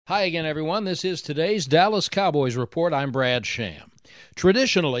Hi again, everyone. This is today's Dallas Cowboys Report. I'm Brad Sham.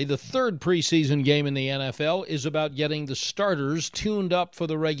 Traditionally, the third preseason game in the NFL is about getting the starters tuned up for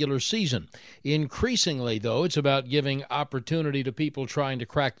the regular season. Increasingly, though, it's about giving opportunity to people trying to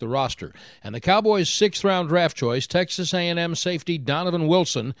crack the roster. And the Cowboys' sixth-round draft choice, Texas A&M safety Donovan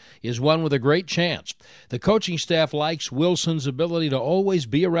Wilson, is one with a great chance. The coaching staff likes Wilson's ability to always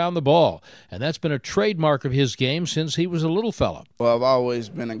be around the ball, and that's been a trademark of his game since he was a little fella. Well, I've always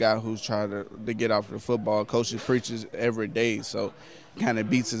been a guy who's tried to get off the football. Coaches preaches every day, so kind of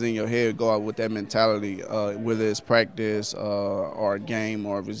beats us in your head, go out with that mentality, whether it's practice or a game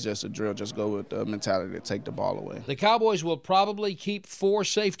or if it's just a drill, just go with the mentality to take the ball away. The Cowboys will probably keep 4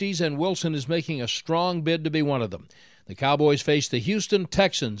 safeties, and Wilson is making a strong bid to be one of them. The Cowboys face the Houston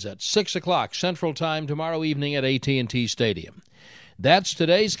Texans at 6 o'clock Central Time tomorrow evening at AT&T Stadium. That's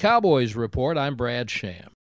today's Cowboys Report. I'm Brad Sham.